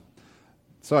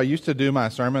So I used to do my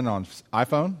sermon on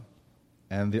iPhone,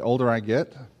 and the older I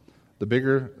get, the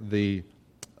bigger the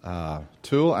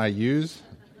tool I use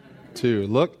to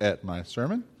look at my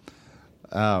sermon.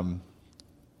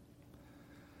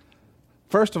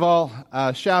 First of all,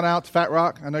 shout out to Fat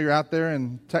Rock. I know you're out there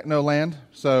in Techno Land,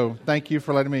 so thank you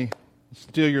for letting me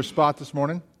steal your spot this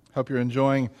morning. Hope you're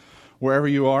enjoying wherever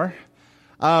you are.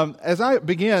 As I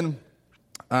begin,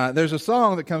 there's a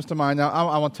song that comes to mind. Now,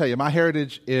 I want to tell you, my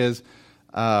heritage is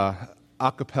a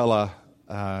cappella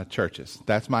churches.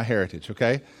 That's my heritage,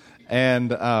 okay?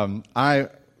 And I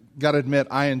got to admit,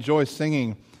 I enjoy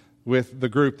singing with the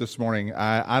group this morning.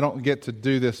 I don't get to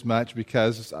do this much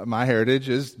because my heritage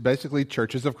is basically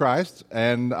Churches of Christ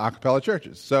and a cappella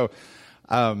churches. So,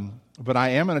 but I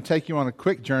am going to take you on a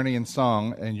quick journey in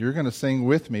song, and you're going to sing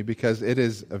with me because it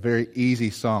is a very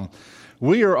easy song.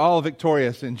 We are all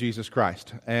victorious in Jesus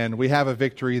Christ, and we have a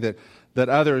victory that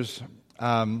others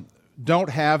don't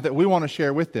have that we want to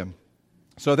share with them.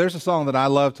 So there's a song that I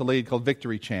love to lead called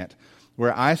Victory Chant,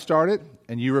 where I start it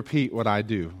and you repeat what I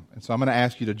do. And so I'm going to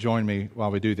ask you to join me while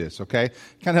we do this, okay?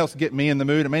 Kind of helps get me in the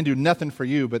mood. It may do nothing for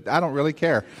you, but I don't really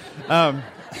care. But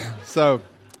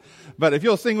if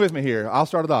you'll sing with me here, I'll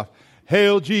start it off.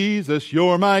 Hail Jesus,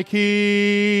 you're my King.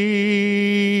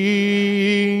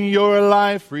 Your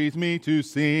life frees me to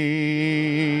sing.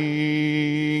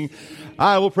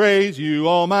 I will praise you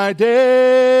all my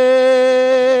days.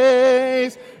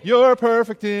 You're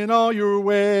perfect in all your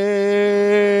ways.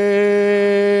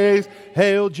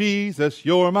 Hail Jesus,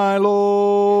 you're my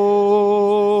Lord.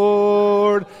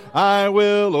 I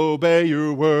will obey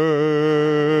your word.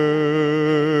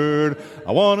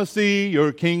 I want to see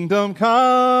your kingdom come.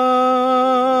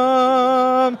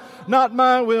 Not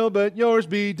my will, but yours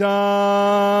be done.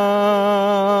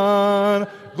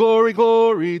 Glory,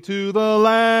 glory to the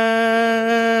Lamb.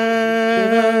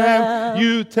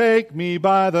 You take me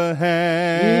by the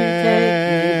hand.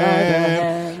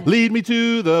 Lead me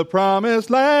to the promised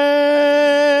land.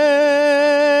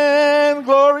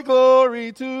 Glory,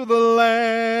 glory to the Lamb.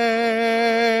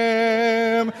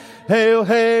 Hail,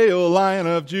 hail, Lion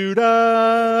of Judah.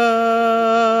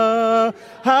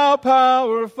 How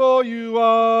powerful you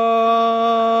are.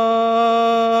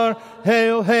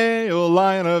 Hail, hail,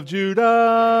 Lion of Judah.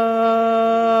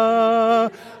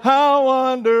 How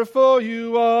wonderful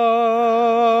you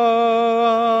are.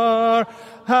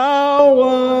 How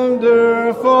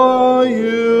wonderful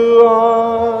you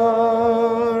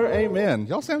are. Amen.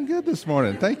 Y'all sound good this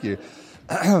morning. Thank you.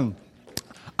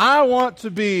 I want to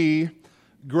be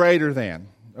greater than,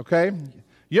 okay?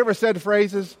 You ever said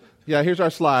phrases? Yeah, here's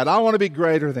our slide. I want to be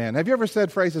greater than. Have you ever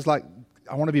said phrases like,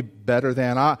 I want to be better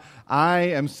than? I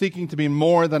am seeking to be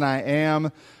more than I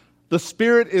am. The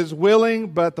spirit is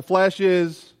willing, but the flesh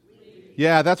is...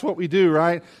 Yeah, that's what we do,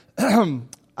 right? I'm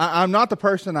not the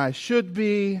person I should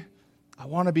be. I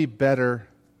want to be better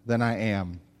than I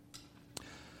am.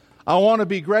 I want to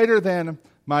be greater than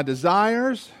my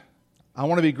desires. I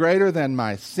want to be greater than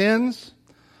my sins.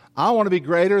 I want to be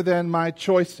greater than my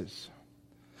choices.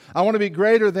 I want to be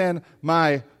greater than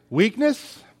my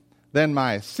weakness, than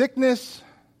my sickness.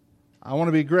 I want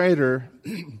to be greater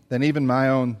than even my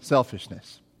own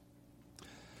selfishness.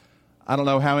 I don't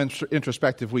know how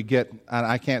introspective we get.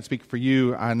 I can't speak for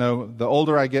you. I know the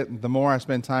older I get, the more I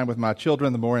spend time with my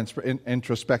children, the more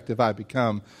introspective I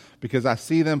become, because I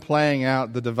see them playing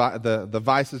out the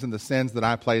vices and the sins that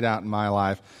I played out in my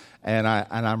life, and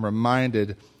I'm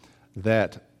reminded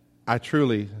that I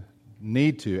truly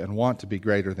need to and want to be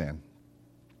greater than.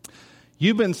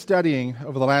 You've been studying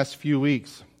over the last few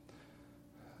weeks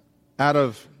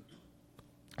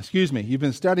you've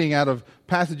been studying out of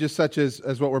passages such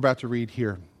as what we're about to read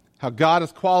here. How God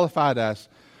has qualified us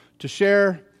to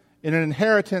share in an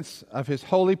inheritance of His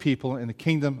holy people in the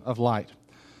kingdom of light.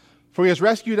 For He has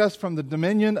rescued us from the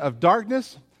dominion of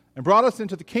darkness and brought us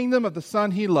into the kingdom of the Son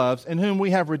He loves, in whom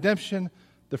we have redemption,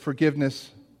 the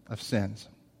forgiveness of sins.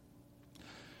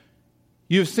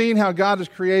 You've seen how God has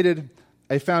created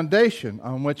a foundation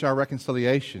on which our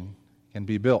reconciliation can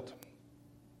be built,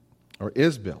 or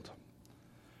is built.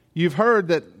 You've heard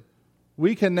that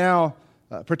we can now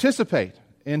participate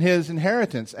in His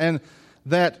inheritance, and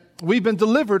that we've been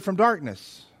delivered from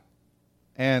darkness.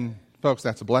 And folks,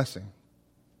 that's a blessing.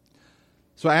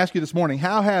 So I ask you this morning,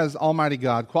 how has Almighty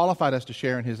God qualified us to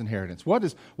share in His inheritance? What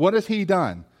has He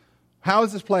done? How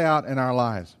does this play out in our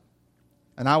lives?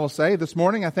 And I will say this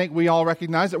morning, I think we all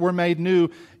recognize that we're made new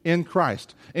in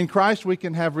Christ. In Christ we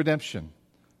can have redemption.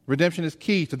 Redemption is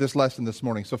key to this lesson this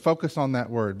morning, so focus on that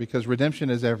word, because redemption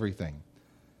is everything.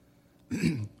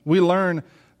 We learn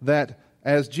that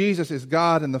as Jesus is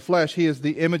God in the flesh, He is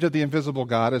the image of the invisible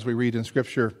God, as we read in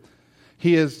Scripture.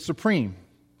 He is supreme.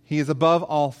 He is above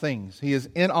all things. He is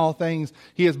in all things.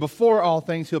 He is before all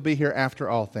things. He'll be here after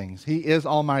all things. He is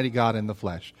Almighty God in the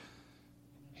flesh.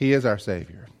 He is our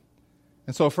Savior.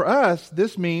 And so for us,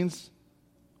 this means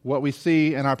what we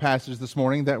see in our passage this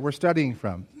morning that we're studying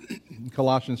from.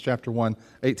 Colossians chapter 1,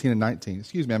 18 and 19.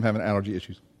 Excuse me, I'm having allergy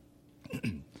issues.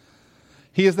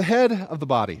 He is the head of the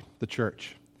body, the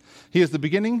church. He is the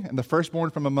beginning and the firstborn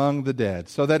from among the dead,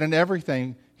 so that in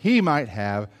everything he might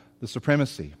have the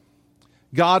supremacy.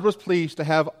 God was pleased to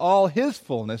have all his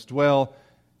fullness dwell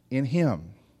in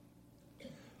him.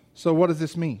 So what does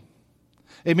this mean?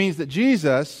 It means that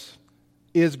Jesus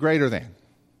is greater than.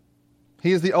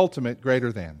 He is the ultimate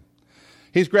greater than.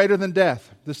 He's greater than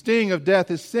death. The sting of death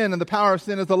is sin, and the power of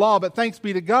sin is the law. But thanks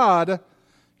be to God,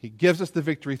 he gives us the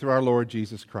victory through our Lord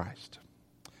Jesus Christ.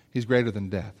 He's greater than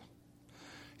death.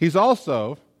 He's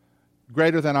also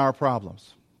greater than our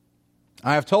problems.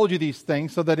 I have told you these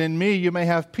things so that in me you may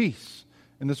have peace.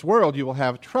 In this world you will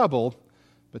have trouble,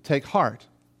 but take heart.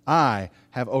 I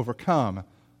have overcome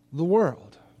the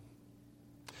world.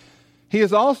 He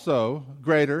is also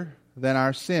greater than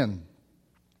our sin.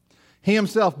 He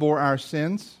himself bore our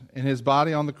sins in his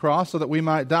body on the cross so that we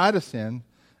might die to sin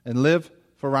and live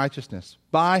for righteousness.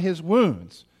 By his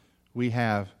wounds you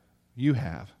have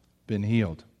been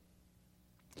healed.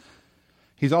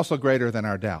 He's also greater than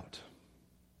our doubt.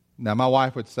 Now, my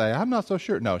wife would say, I'm not so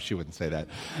sure. No, she wouldn't say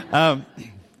that.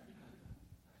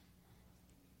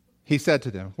 He said to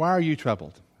them, why are you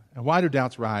troubled? And why do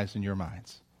doubts rise in your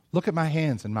minds? Look at my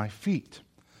hands and my feet.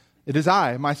 It is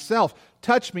I, myself.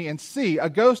 Touch me and see. A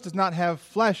ghost does not have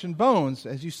flesh and bones,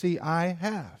 as you see I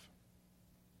have.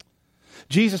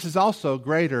 Jesus is also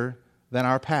greater than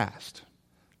our past.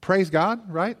 Praise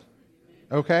God, right?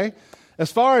 Okay.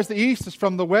 As far as the east is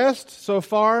from the west, so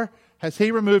far has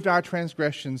he removed our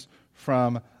transgressions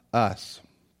from us.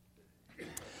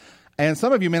 And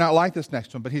some of you may not like this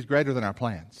next one, but he's greater than our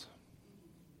plans.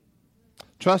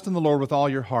 Trust in the Lord with all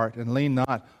your heart and lean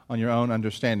not on your own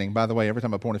understanding. By the way, every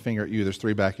time I point a finger at you, there's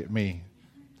 3 back at me.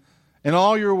 In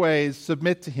all your ways,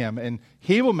 submit to him, and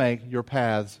he will make your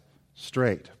paths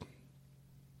straight.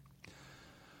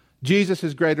 Jesus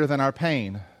is greater than our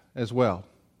pain as well.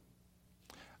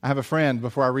 I have a friend,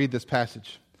 before I read this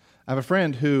passage, I have a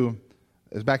friend who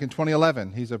is back in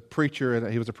 2011. He was a preacher at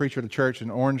a church in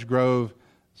Orange Grove.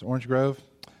 Is it Orange Grove?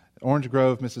 Orange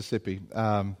Grove, Mississippi.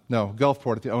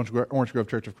 Gulfport at the Orange Grove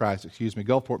Church of Christ,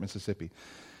 Gulfport, Mississippi.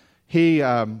 He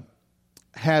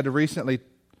had recently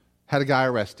had a guy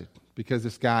arrested because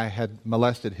this guy had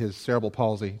molested his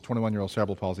 21-year-old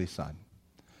cerebral palsy son.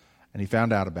 And he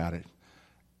found out about it.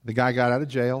 The guy got out of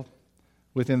jail.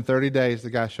 Within 30 days, the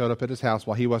guy showed up at his house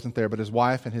while he wasn't there, but his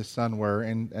wife and his son were,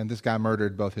 and this guy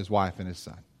murdered both his wife and his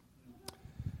son.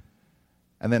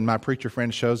 And then my preacher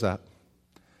friend shows up,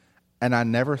 and I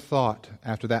never thought,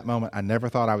 after that moment,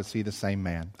 I would see the same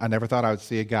man. I never thought I would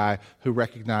see a guy who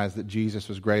recognized that Jesus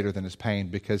was greater than his pain,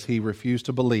 because he refused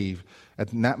to believe, at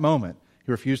that moment,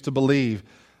 he refused to believe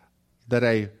that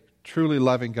a truly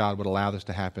loving God would allow this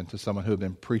to happen to someone who had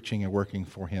been preaching and working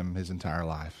for him his entire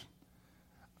life.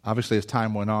 Obviously, as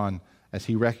time went on, as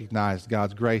he recognized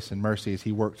God's grace and mercy, as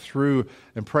he worked through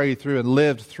and prayed through and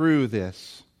lived through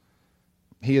this,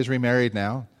 he is remarried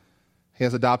now. He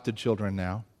has adopted children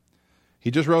now. He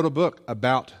just wrote a book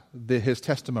about his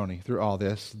testimony through all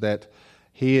this, that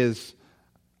he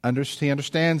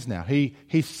understands now.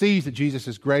 He sees that Jesus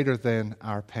is greater than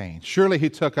our pain. Surely he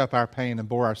took up our pain and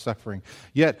bore our suffering.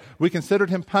 Yet we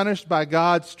considered him punished by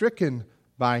God, stricken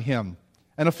by him,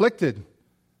 and afflicted.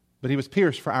 But he was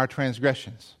pierced for our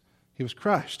transgressions. He was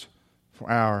crushed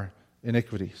for our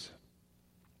iniquities.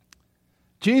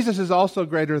 Jesus is also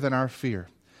greater than our fear.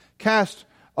 Cast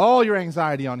all your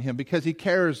anxiety on him because he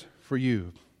cares for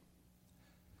you.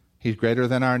 He's greater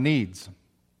than our needs.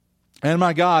 And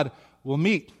my God will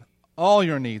meet all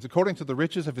your needs according to the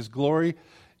riches of his glory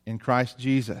in Christ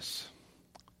Jesus.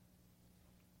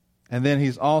 And then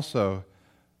he's also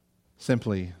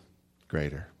simply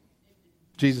greater.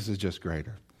 Jesus is just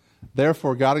greater.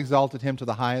 Therefore, God exalted him to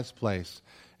the highest place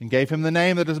and gave him the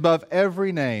name that is above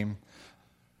every name,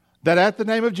 that at the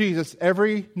name of Jesus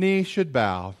every knee should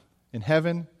bow in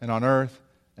heaven and on earth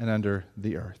and under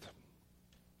the earth.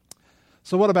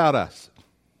 So what about us?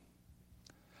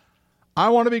 I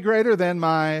want to be greater than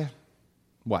my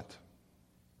what?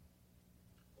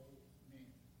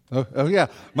 Oh yeah,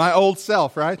 my old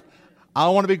self, right? I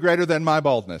want to be greater than my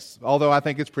baldness, although I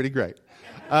think it's pretty great.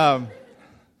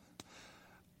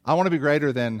 I want to be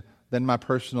greater than my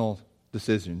personal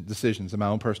decisions and my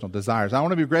own personal desires. I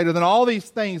want to be greater than all these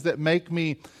things that make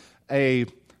me a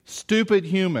stupid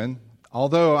human,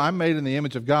 Although I'm made in the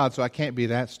image of God, so I can't be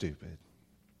that stupid.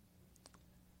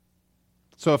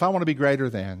 So if I want to be greater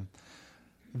than,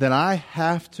 then I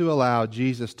have to allow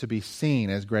Jesus to be seen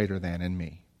as greater than in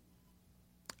me.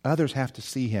 Others have to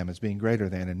see him as being greater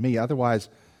than in me. Otherwise,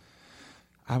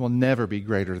 I will never be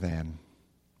greater than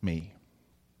me.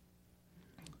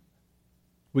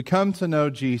 We come to know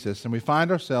Jesus and we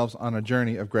find ourselves on a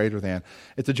journey of greater than.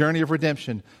 It's a journey of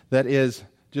redemption that is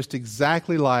just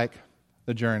exactly like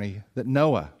the journey that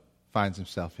Noah finds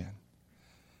himself in.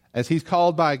 As he's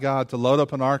called by God to load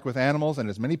up an ark with animals, and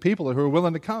as many people who are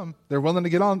willing to come, they're willing to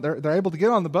get on, they're able to get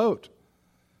on the boat.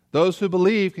 Those who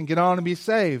believe can get on and be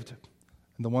saved.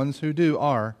 And the ones who do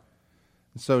are.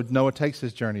 And so Noah takes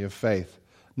his journey of faith,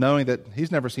 knowing that he's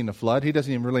never seen a flood. He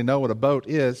doesn't even really know what a boat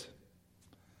is.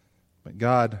 But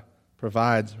God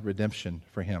provides redemption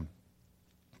for him.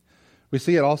 We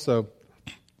see it also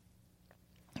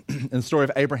in the story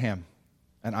of Abraham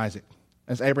and Isaac.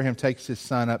 As Abraham takes his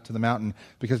son up to the mountain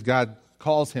because God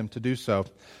calls him to do so,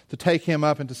 to take him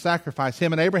up and to sacrifice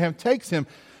him. And Abraham takes him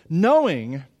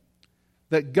knowing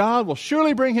that God will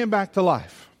surely bring him back to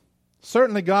life.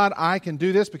 Certainly, God, I can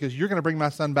do this because you're going to bring my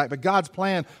son back. But God's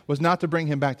plan was not to bring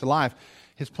him back to life.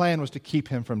 His plan was to keep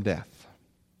him from death.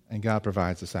 And God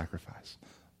provides the sacrifice.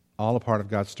 All a part of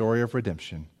God's story of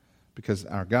redemption because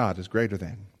our God is greater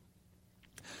than.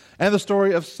 And the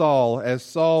story of Saul, as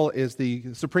Saul is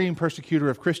the supreme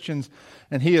persecutor of Christians,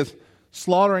 and he is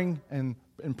slaughtering and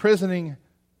imprisoning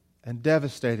and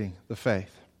devastating the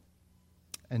faith.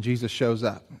 And Jesus shows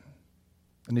up.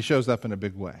 And he shows up in a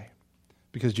big way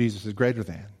because Jesus is greater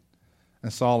than.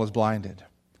 And Saul is blinded.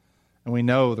 And we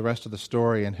know the rest of the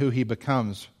story and who he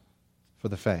becomes for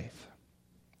the faith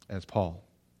as Paul.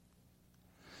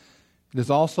 It is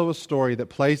also a story that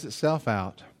plays itself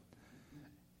out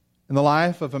in the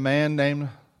life of a man named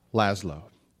Laszlo.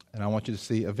 And I want you to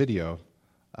see a video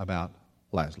about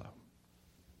Laszlo.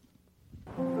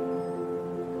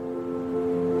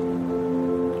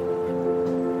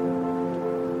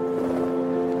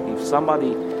 If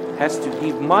somebody has to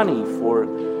give money for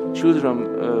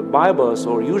children Bibles,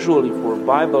 or usually for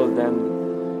Bible,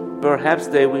 then perhaps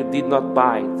they did not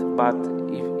buy it. But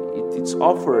if it's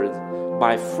offered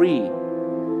by free,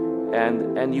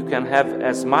 and you can have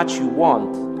as much you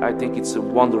want, I think it's a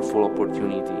wonderful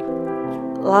opportunity.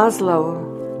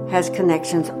 Laszlo has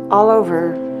connections all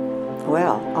over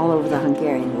the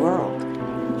Hungarian world.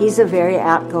 He's a very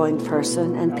outgoing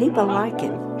person, and people like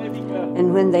him.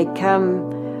 And when they come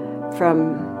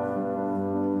from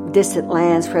distant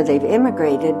lands where they've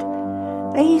immigrated,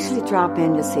 they usually drop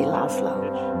in to see Laszlo.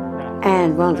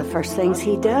 And one of the first things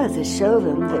he does is show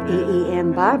them the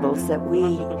EEM Bibles that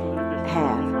we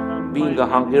have. Being a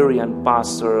Hungarian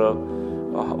pastor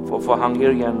for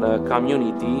Hungarian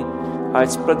community, I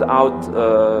spread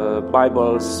out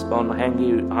Bibles on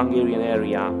Hungarian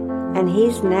area. And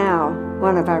he's now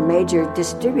one of our major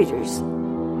distributors.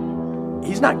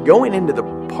 He's not going into the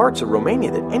parts of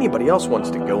Romania that anybody else wants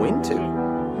to go into.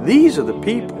 These are the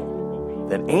people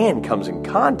that Anne comes in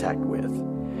contact with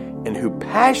and who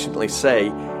passionately say,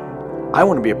 I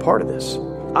want to be a part of this.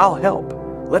 I'll help.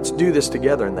 Let's do this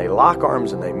together. And they lock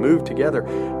arms and they move together.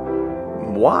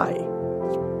 Why?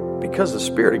 Because the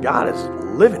Spirit of God is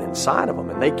living inside of them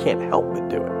and they can't help but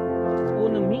do it.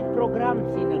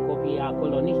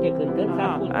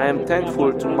 I am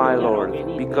thankful to my Lord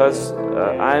because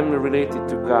I am related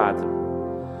to God.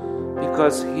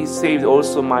 Because He saved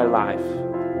also my life.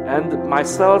 And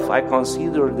myself, I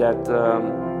consider that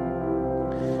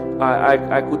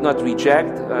I could not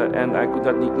reject and I could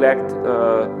not neglect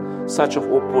such an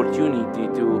opportunity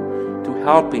to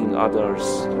helping others.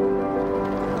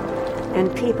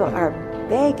 And people are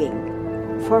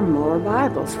begging for more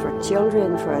Bibles for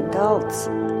children, for adults.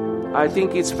 I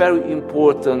think it's very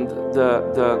important,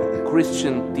 the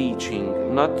Christian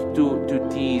teaching, not to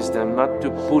tease them, not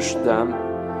to push them,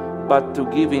 but to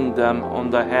giving them on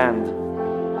the hand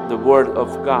the Word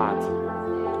of God.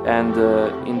 And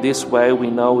in this way we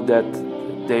know that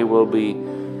they will be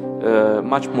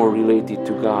much more related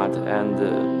to God,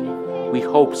 and we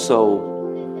hope so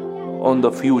on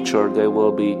the future they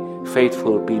will be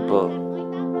faithful people.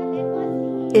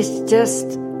 It's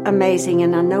just amazing,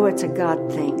 and I know it's a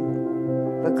God thing,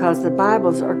 because the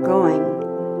Bibles are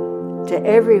going to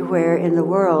everywhere in the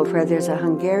world where there's a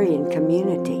Hungarian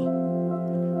community.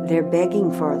 They're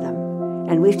begging for them,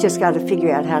 and we've just got to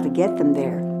figure out how to get them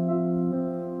there.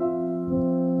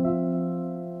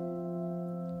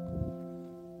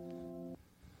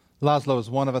 Laszlo is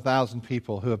one of 1,000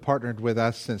 people who have partnered with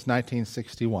us since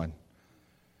 1961.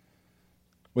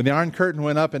 When the Iron Curtain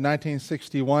went up in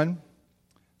 1961,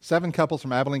 7 couples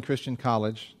from Abilene Christian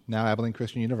College, now Abilene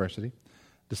Christian University,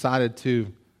 decided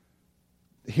to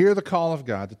hear the call of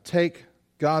God, to take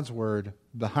God's word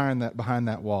behind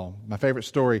that wall. My favorite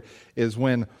story is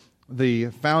when the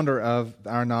founder of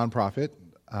our nonprofit,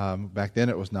 back then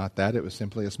it was not that, it was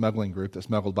simply a smuggling group that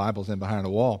smuggled Bibles in behind a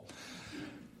wall.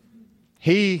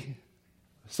 He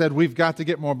said, we've got to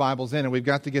get more Bibles in, and we've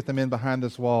got to get them in behind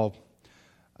this wall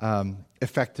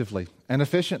effectively and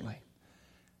efficiently.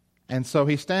 And so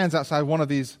he stands outside one of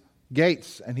these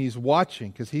gates, and he's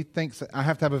watching because he thinks that I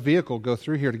have to have a vehicle go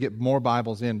through here to get more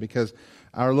Bibles in, because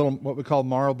our little, what we call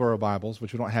Marlboro Bibles,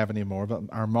 which we don't have anymore, but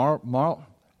our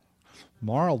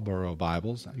Marlboro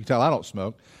Bibles, you can tell I don't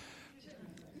smoke,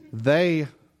 they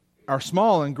are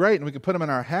small and great, and we can put them in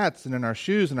our hats and in our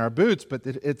shoes and our boots, but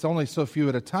it's only so few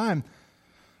at a time.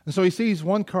 And so he sees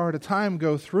one car at a time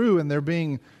go through, and they're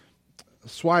being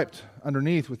swiped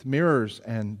underneath with mirrors,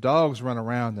 and dogs run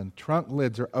around, and trunk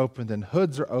lids are opened, and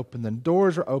hoods are opened, and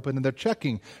doors are opened, and they're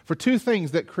checking for 2 things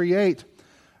that create,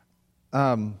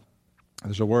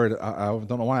 there's a word, I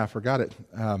don't know why I forgot it,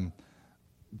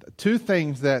 2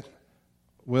 things that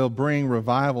will bring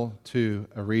revival to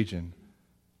a region,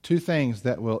 2 things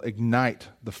that will ignite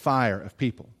the fire of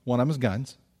people. One of them is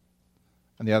guns,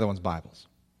 and the other one's Bibles.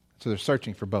 So they're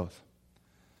searching for both.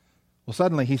 Well,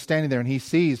 suddenly he's standing there, and he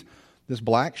sees this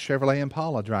black Chevrolet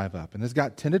Impala drive up, and it's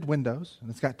got tinted windows, and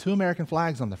it's got 2 American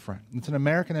flags on the front. And it's an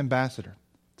American ambassador.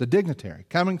 It's a dignitary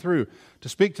coming through to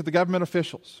speak to the government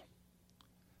officials.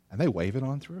 And they wave it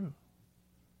on through.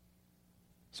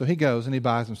 So he goes and he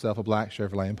buys himself a black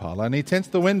Chevrolet Impala, and he tints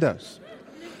the windows.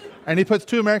 And he puts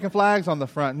 2 American flags on the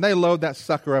front, and they load that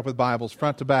sucker up with Bibles,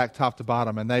 front to back, top to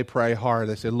bottom, and they pray hard.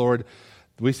 They say, Lord,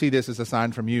 we see this as a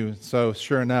sign from you. So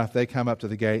sure enough, they come up to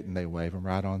the gate, and they wave them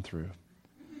right on through.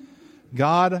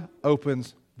 God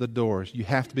opens the doors. You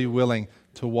have to be willing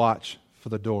to watch for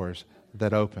the doors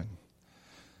that open.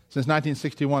 Since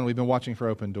 1961, we've been watching for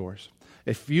open doors.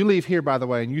 If you leave here, by the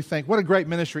way, and you think, what a great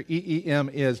ministry EEM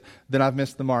is, then I've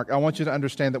missed the mark. I want you to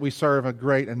understand that we serve a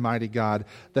great and mighty God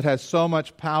that has so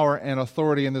much power and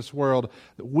authority in this world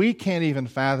that we can't even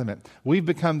fathom it. We've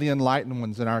become the enlightened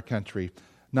ones in our country.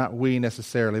 Not we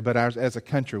necessarily, but as a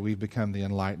country, we've become the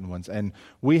enlightened ones. And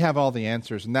we have all the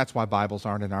answers, and that's why Bibles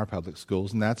aren't in our public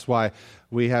schools, and that's why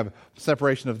we have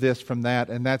separation of this from that,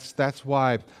 and that's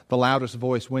why the loudest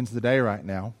voice wins the day right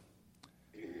now.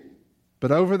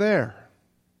 But over there,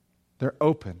 they're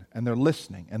open, and they're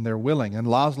listening, and they're willing. And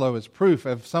Laszlo is proof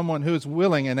of someone who is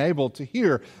willing and able to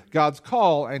hear God's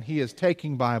call, and he is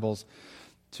taking Bibles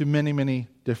to many, many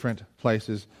different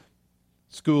places,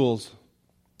 schools,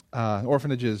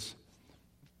 orphanages,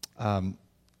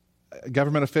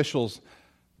 government officials.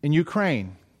 In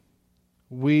Ukraine,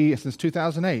 since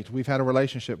 2008, we've had a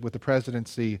relationship with the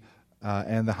presidency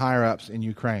and the higher-ups in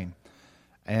Ukraine.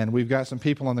 And we've got some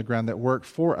people on the ground that work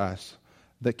for us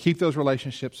that keep those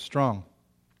relationships strong.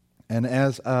 And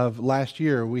as of last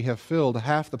year, we have filled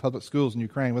half the public schools in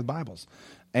Ukraine with Bibles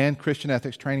and Christian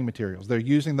ethics training materials. They're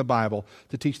using the Bible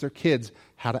to teach their kids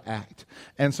how to act.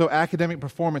 And so academic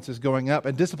performance is going up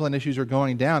and discipline issues are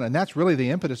going down. And that's really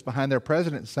the impetus behind their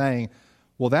president saying,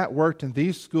 well, that worked in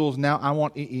these schools. Now I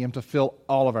want EEM to fill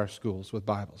all of our schools with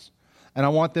Bibles. And I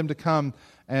want them to come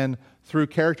and through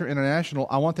Character International,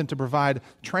 I want them to provide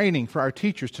training for our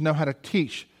teachers to know how to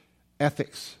teach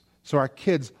ethics so our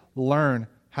kids learn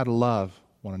how to love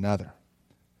one another.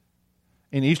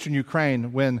 In eastern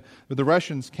Ukraine, when the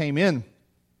Russians came in,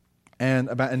 and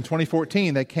about in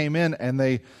 2014, they came in and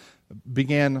they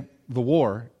began the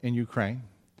war in Ukraine,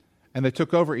 and they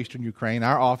took over eastern Ukraine.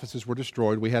 Our offices were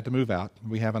destroyed. We had to move out.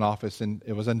 We have an office,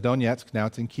 it was in Donetsk, now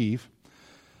it's in Kyiv.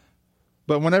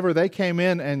 But whenever they came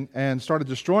in and started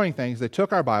destroying things, they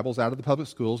took our Bibles out of the public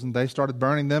schools, and they started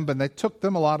burning them, but they took a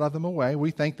lot of them away.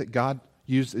 We think that God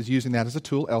is using that as a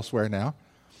tool elsewhere now.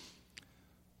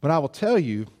 But I will tell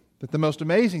you, that the most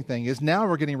amazing thing is now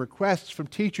we're getting requests from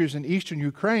teachers in eastern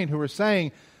Ukraine who are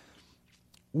saying,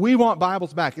 we want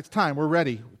Bibles back. It's time. We're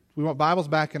ready. We want Bibles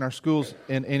back in our schools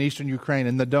in eastern Ukraine,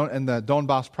 in the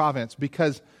Donbass province,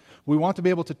 because we want to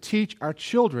be able to teach our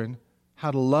children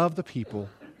how to love the people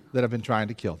that have been trying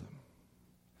to kill them.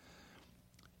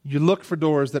 You look for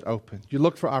doors that open. You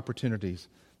look for opportunities,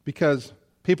 because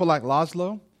people like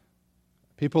Laszlo,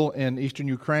 people in eastern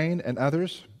Ukraine and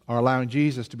others are allowing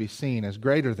Jesus to be seen as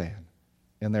greater than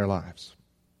in their lives.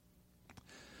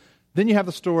 Then you have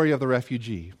the story of the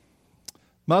refugee.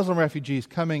 Muslim refugees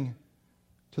coming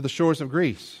to the shores of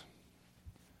Greece.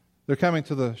 They're coming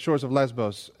to the shores of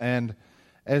Lesbos, and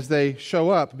as they show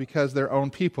up, because their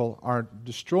own people are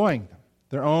destroying them,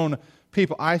 their own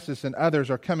people, ISIS and others,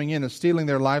 are coming in and stealing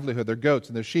their livelihood, their goats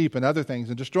and their sheep and other things,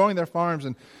 and destroying their farms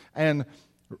and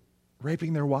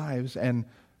raping their wives and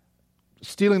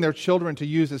stealing their children to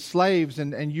use as slaves.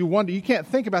 And you wonder, you can't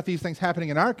think about these things happening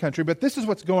in our country, but this is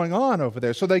what's going on over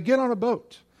there. So they get on a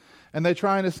boat and they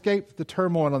try and escape the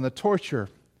turmoil and the torture,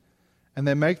 and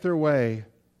they make their way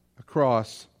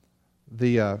across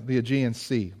the Aegean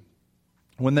Sea.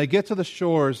 When they get to the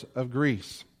shores of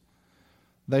Greece,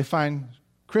 they find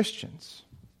Christians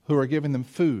who are giving them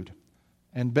food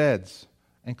and beds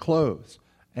and clothes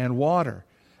and water,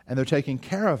 and they're taking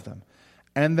care of them.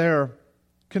 And they're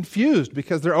confused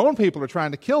because their own people are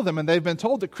trying to kill them, and they've been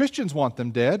told that Christians want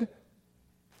them dead.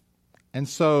 And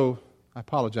so, I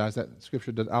apologize, that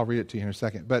scripture, I'll read it to you in a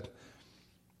second, but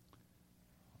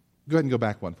go ahead and go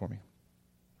back one for me.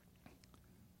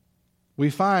 We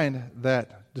find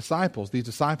that these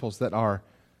disciples that are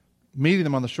meeting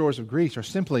them on the shores of Greece, are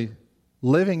simply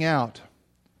living out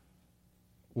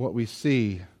what we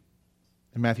see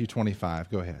in Matthew 25.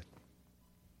 Go ahead.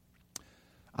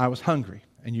 I was hungry,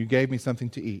 and you gave me something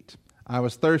to eat. I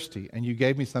was thirsty, and you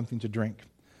gave me something to drink.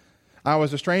 I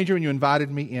was a stranger, and you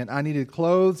invited me in. I needed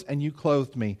clothes, and you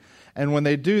clothed me. And when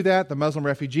they do that, the Muslim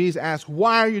refugees ask,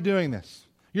 why are you doing this?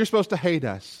 You're supposed to hate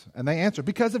us. And they answer,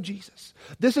 because of Jesus.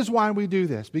 This is why we do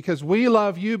this, because we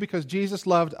love you, because Jesus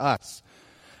loved us.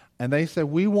 And they say,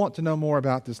 we want to know more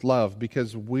about this love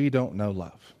because we don't know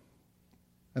love.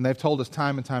 And they've told us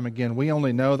time and time again, we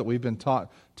only know that we've been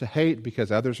taught to hate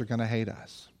because others are going to hate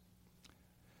us.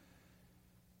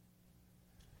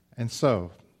 And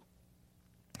so,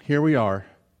 here we are.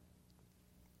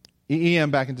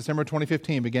 EEM back in December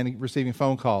 2015 began receiving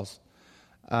phone calls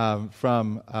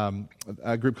from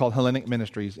a group called Hellenic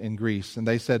Ministries in Greece. And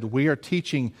they said, we are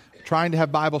trying to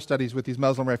have Bible studies with these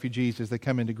Muslim refugees as they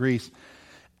come into Greece.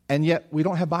 And yet, we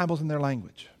don't have Bibles in their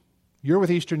language. You're with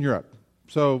Eastern Europe,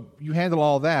 so you handle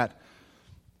all that.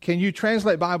 Can you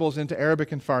translate Bibles into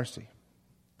Arabic and Farsi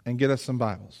and get us some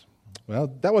Bibles?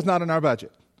 Well, that was not in our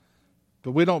budget.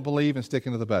 But we don't believe in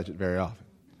sticking to the budget very often.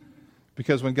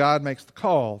 Because when God makes the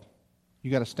call,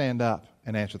 you got to stand up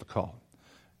and answer the call.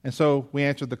 And so we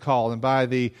answered the call. And by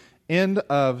the end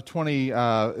of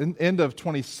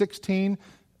 2016,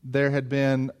 there had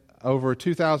been over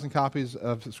 2,000 copies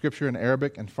of Scripture in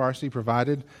Arabic and Farsi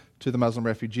provided to the Muslim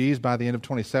refugees. By the end of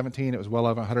 2017, it was well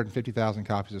over 150,000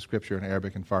 copies of Scripture in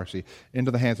Arabic and Farsi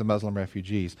into the hands of Muslim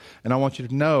refugees. And I want you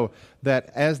to know that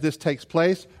as this takes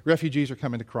place, refugees are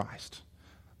coming to Christ.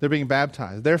 They're being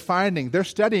baptized. They're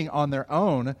studying on their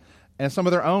own, and some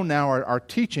of their own now are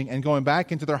teaching and going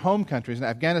back into their home countries in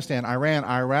Afghanistan, Iran,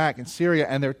 Iraq, and Syria,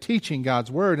 and they're teaching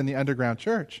God's Word in the underground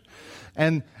church.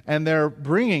 And they're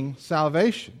bringing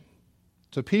salvation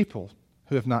to people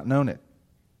who have not known it.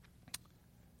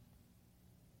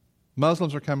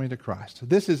 Muslims are coming to Christ.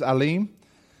 This is Alim.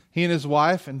 He and his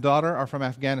wife and daughter are from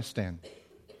Afghanistan.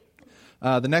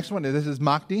 The next one, this is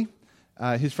Mahdi.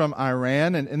 He's from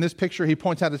Iran. And in this picture, he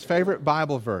points out his favorite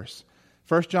Bible verse,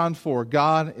 1 John 4,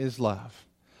 God is love.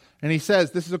 And he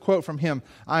says, this is a quote from him,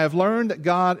 I have learned that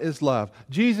God is love.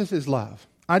 Jesus is love.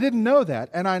 I didn't know that,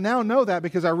 and I now know that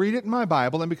because I read it in my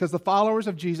Bible and because the followers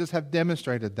of Jesus have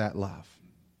demonstrated that love.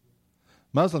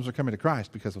 Muslims are coming to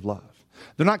Christ because of love.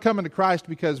 They're not coming to Christ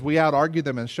because we out-argued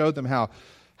them and showed them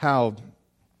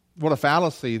what a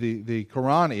fallacy the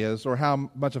Quran is or how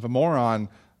much of a moron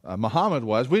Muhammad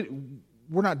was. We're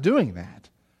not doing that.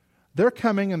 They're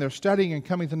coming and they're studying and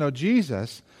coming to know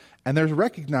Jesus, and they're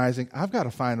recognizing, I've got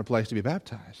to find a place to be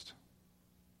baptized.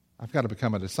 I've got to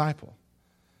become a disciple.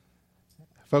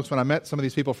 Folks, when I met some of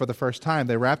these people for the first time,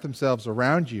 they wrapped themselves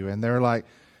around you and they're like,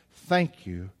 thank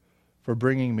you for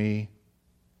bringing me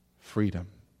freedom.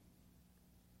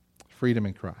 Freedom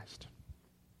in Christ.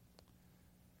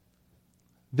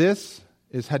 This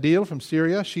is Hadil from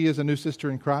Syria. She is a new sister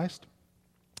in Christ.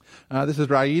 This is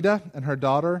Raida and her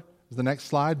daughter. Is the next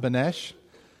slide, Banesh.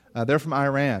 They're from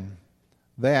Iran.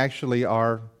 They actually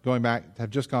have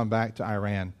just gone back to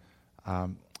Iran,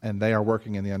 and they are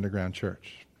working in the underground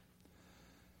church.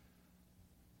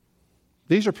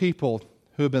 These are people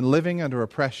who have been living under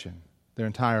oppression their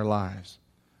entire lives.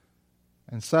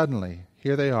 And suddenly,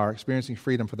 here they are experiencing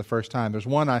freedom for the first time. There's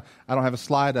one I don't have a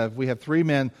slide of. We had 3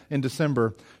 men in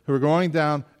December who were going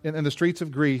down in the streets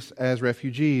of Greece as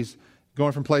refugees,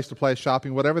 going from place to place,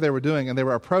 shopping, whatever they were doing, and they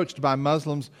were approached by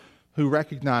Muslims who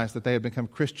recognized that they had become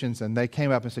Christians, and they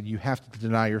came up and said, you have to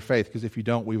deny your faith, because if you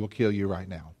don't, we will kill you right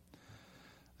now.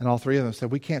 And all 3 of them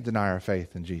said, we can't deny our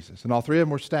faith in Jesus. And all 3 of them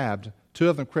were stabbed, 2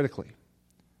 of them critically.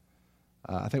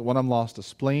 I think one of them lost a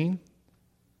spleen,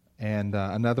 and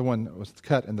another one was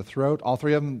cut in the throat. All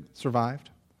 3 of them survived.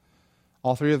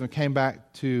 All three of them came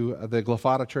back to the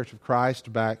Glafada Church of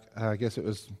Christ back, I guess it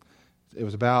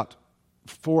was about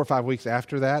 4 or 5 weeks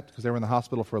after that, because they were in the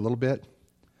hospital for a little bit.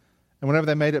 And whenever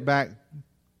they made it back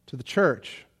to the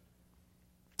church,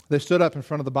 they stood up in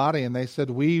front of the body and they said,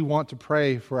 we want to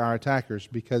pray for our attackers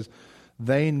because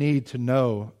they need to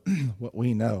know what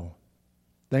we know.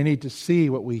 They need to see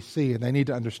what we see, and they need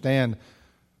to understand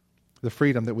the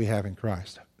freedom that we have in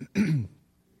Christ.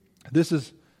 This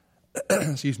is,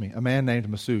 a man named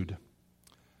Masood.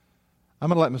 I'm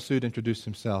going to let Masood introduce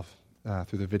himself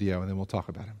through the video, and then we'll talk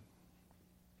about him.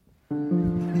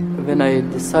 When I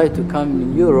decided to come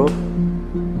in Europe,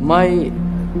 my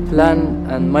plan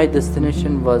and my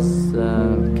destination was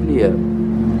clear.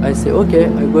 I say, okay,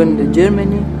 I go into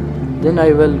Germany, then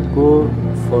I will go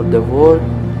for the war,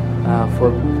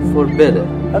 for better.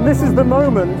 And this is the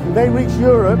moment they reach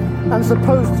Europe and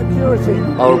supposed security.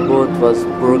 Our boat was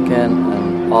broken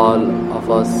and all of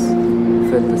us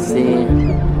felt the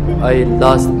same. I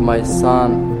lost my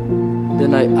son.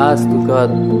 Then I asked to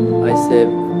God, I said,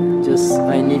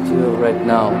 I need you right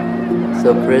now.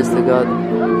 So praise to God,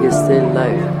 He's still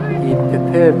alive. He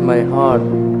prepared my heart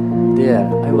there.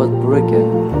 I was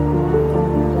broken.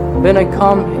 When I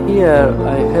come here,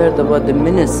 I heard about the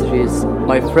ministries.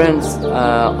 My friends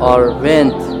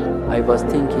went. I was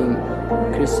thinking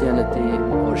Christianity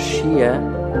or Shia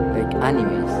like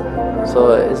enemies.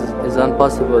 So it's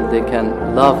impossible they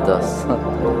can love us.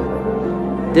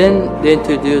 Then they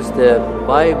introduced the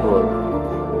Bible.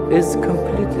 It's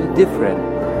completely different.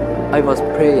 I was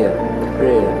prayer.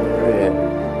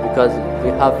 Because we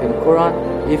have in Quran,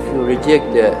 if you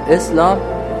reject the Islam,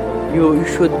 you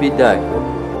should be died.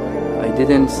 I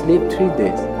didn't sleep 3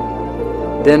 days.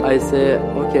 Then I say,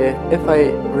 okay, if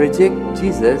I reject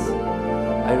Jesus,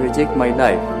 I reject my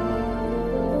life.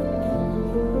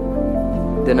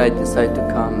 Then I decide to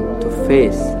come to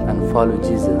faith and follow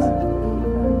Jesus.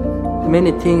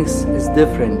 Many things is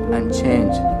different and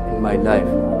change in my life.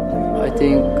 I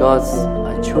think God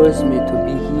chose me to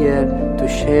be here to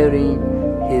sharing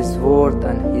His word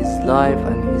and His life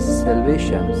and His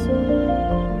salvations.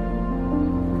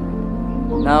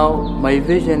 Now my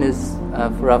vision is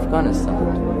for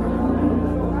Afghanistan.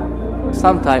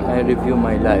 Sometimes I review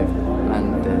my life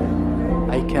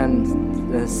and I can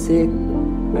see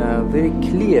very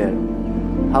clear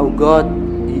how God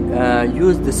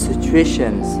used the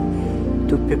situations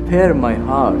to prepare my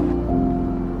heart.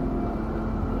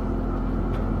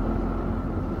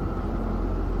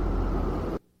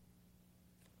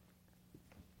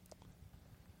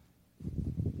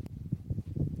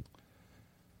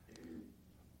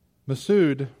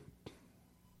 Masood,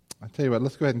 I tell you what,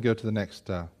 let's go ahead and go to the next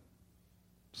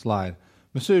slide.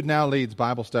 Masood now leads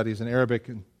Bible studies in Arabic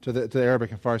to the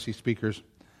Arabic and Farsi speakers,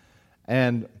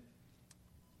 and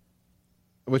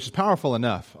which is powerful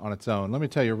enough on its own. Let me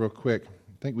tell you real quick.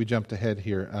 I think we jumped ahead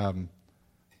here.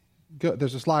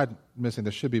 There's a slide missing.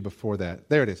 There should be before that.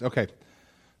 There it is. Okay,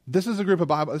 this is a group of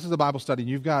Bible. This is a Bible study.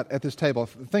 You've got at this table.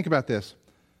 Think about this: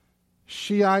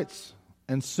 Shiites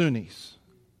and Sunnis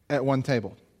at one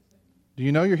table. Do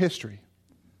you know your history?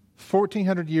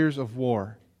 1,400 years of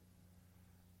war.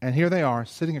 And here they are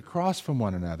sitting across from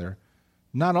one another,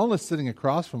 not only sitting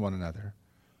across from one another,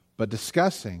 but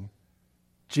discussing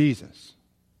Jesus,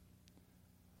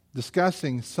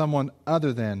 discussing someone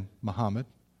other than Muhammad,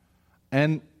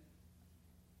 and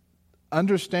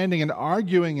understanding and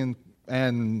arguing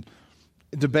and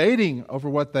debating over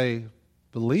what they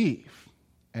believe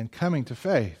and coming to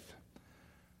faith.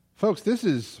 Folks, this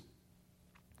is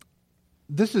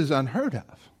unheard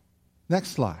of. Next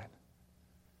slide.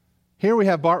 Here we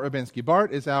have Bart Rabinski.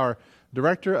 Bart is our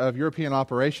Director of European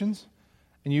Operations.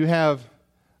 And you have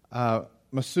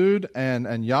Masood and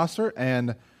Yasser,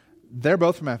 and they're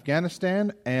both from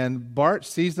Afghanistan. And Bart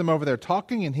sees them over there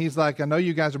talking, and he's like, I know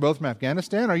you guys are both from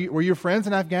Afghanistan. Were you friends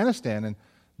in Afghanistan? And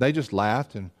they just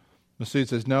laughed. And Masood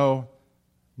says, no,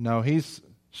 he's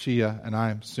Shia and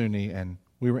I'm Sunni, and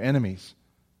we were enemies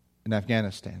in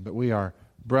Afghanistan, but we are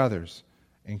brothers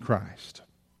in Christ.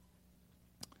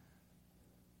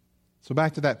 So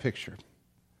back to that picture.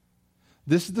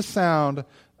 This is the sound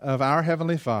of our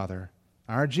Heavenly Father,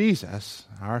 our Jesus,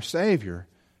 our Savior,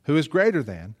 who is greater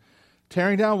than,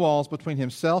 tearing down walls between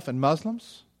Himself and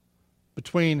Muslims,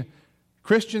 between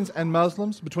Christians and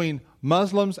Muslims, between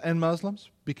Muslims and Muslims,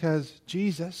 because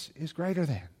Jesus is greater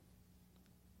than.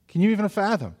 Can you even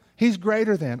fathom? He's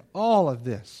greater than all of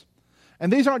this.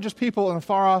 And these aren't just people in a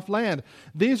far-off land.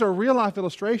 These are real-life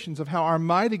illustrations of how our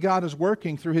mighty God is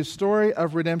working through His story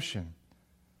of redemption.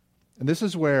 And this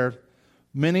is where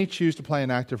many choose to play an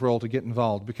active role to get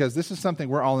involved, because this is something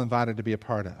we're all invited to be a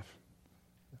part of.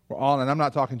 We're all, and I'm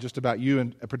not talking just about you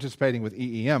and participating with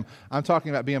EEM. I'm talking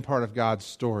about being part of God's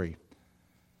story.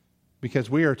 Because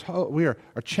we are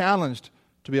challenged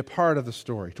to be a part of the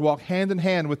story, to walk hand in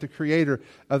hand with the Creator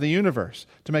of the universe,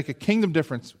 to make a kingdom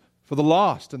difference for the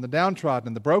lost and the downtrodden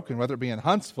and the broken, whether it be in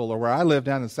Huntsville or where I live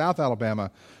down in South Alabama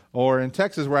or in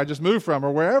Texas where I just moved from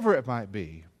or wherever it might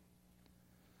be.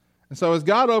 And so as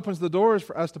God opens the doors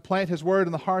for us to plant His Word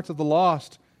in the hearts of the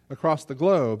lost across the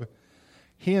globe,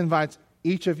 He invites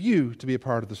each of you to be a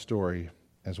part of the story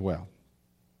as well.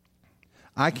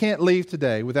 I can't leave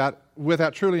today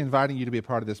without truly inviting you to be a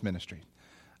part of this ministry.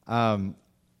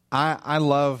 I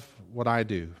love what I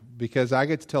do because I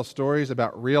get to tell stories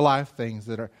about real life things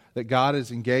that God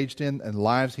is engaged in and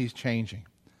lives He's changing.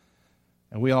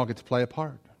 And we all get to play a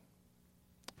part.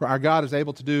 For our God is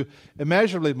able to do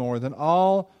immeasurably more than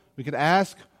all we could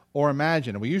ask or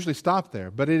imagine. And we usually stop there,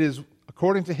 but it is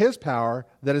according to His power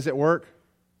that is at work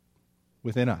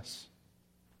within us.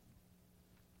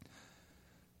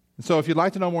 And so if you'd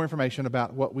like to know more information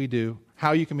about what we do,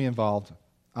 how you can be involved,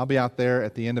 I'll be out there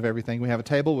at the end of everything. We have a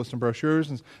table with some brochures,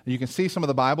 and you can see some of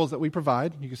the Bibles that we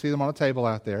provide. You can see them on a table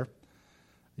out there.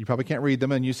 You probably can't read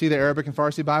them, and you see the Arabic and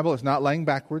Farsi Bible. It's not laying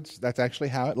backwards. That's actually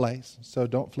how it lays, so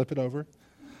don't flip it over.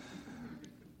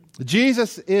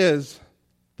 Jesus is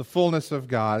the fullness of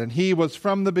God, and He was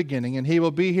from the beginning, and He will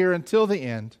be here until the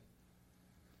end.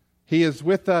 He is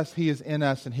with us, He is in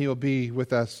us, and He will be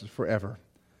with us forever.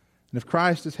 And if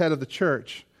Christ is head of the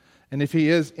church, and if He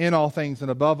is in all things and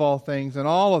above all things and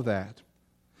all of that,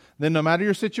 then no matter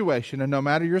your situation and no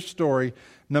matter your story,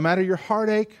 no matter your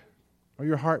heartache or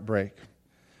your heartbreak,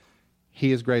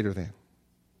 He is greater than.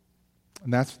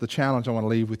 And that's the challenge I want to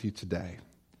leave with you today.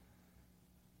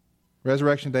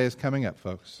 Resurrection Day is coming up,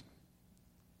 folks.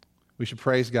 We should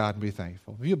praise God and be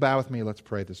thankful. If you bow with me, let's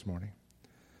pray this morning.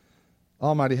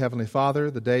 Almighty Heavenly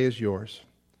Father, the day is yours.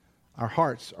 Our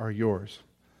hearts are yours.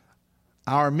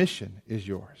 Our mission is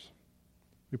yours.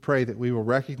 We pray that we will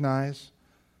recognize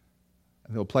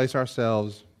and we'll place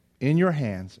ourselves in your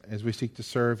hands as we seek to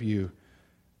serve you.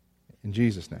 In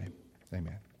Jesus' name,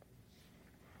 amen.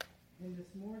 And this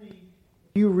morning,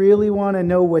 if you really want to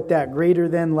know what that greater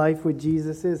than life with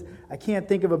Jesus is, I can't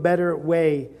think of a better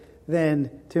way than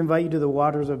to invite you to the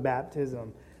waters of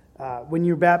baptism. When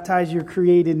you're baptized, you're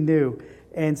created new.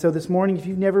 And so this morning, if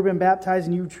you've never been baptized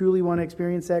and you truly want to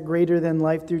experience that greater than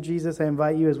life through Jesus, I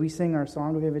invite you as we sing our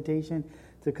song of invitation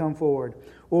to come forward.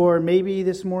 Or maybe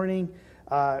this morning,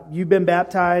 you've been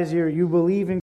baptized, you believe in